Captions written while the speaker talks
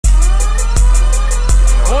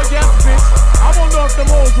Oh yes, bitch. I wanna know if them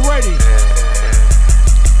hoes ready.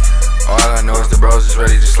 All I know is the bros is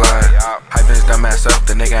ready to slide. Hyping his dumb ass up,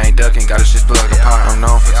 the nigga ain't ducking, got his shit split like a pot. I'm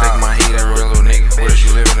known for taking my heat, every real little nigga. What is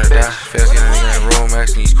you living or die? Fast get a nigga in the room,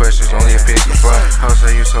 asking these questions, only a pig can fly. Ho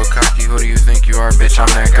say you so cocky, who do you think you are, bitch? I'm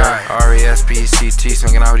that guy. R-E-S-P-C-T,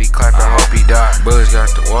 swinging out, he clap, I hope he die. Bullets got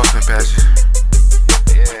the waffling passes.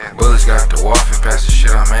 Bullets got the waffling passes,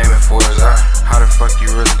 shit I'm aiming for is eye. How the fuck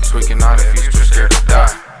you really tweaking out if you too scared to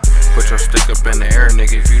die? Put your stick up in the air,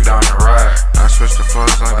 nigga, if you down to ride. I switched the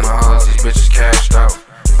flows like my hoes, these bitches cashed out.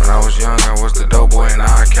 When I was young, I was the dope boy and now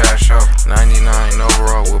I cash out. 99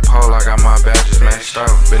 overall with pole, I got my badges matched out.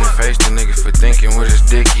 Been and faced the nigga for thinking with his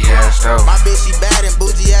dick he assed out. My bitch, she bad and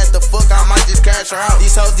bougie as the fuck, I might just cash her out.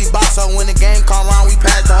 These hoes, these box, so when the game come around, we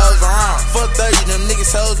pass the hoes around. Fuck 30, them niggas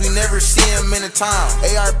hoes, we never see them in a time.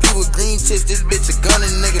 ARP with green tips, this bitch a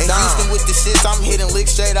gunning nigga down. Houston with the shits, I'm hitting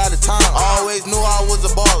licks straight out of town. Always knew I was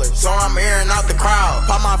a baller, so I'm airing out the crowd.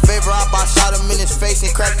 Pop my favorite up, I shot him in his face and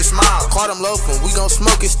cracked a smile. Caught him loafing, we gon'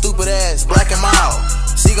 smoke his stupid ass, black and mild.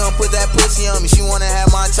 She gon' put that pussy on me, she wanna have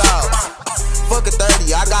my child. Fuck a 30,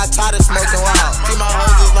 I got tired of smoking wild. Treat my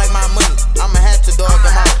hoes just like my money, I'ma have to dog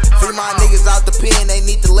them out. Free my niggas out the pen, they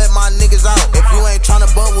need to let my niggas out. If you ain't tryna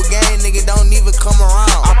bump with gang, nigga, don't even come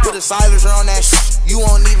around. I put a silencer on that shit, you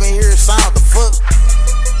won't even hear a sound.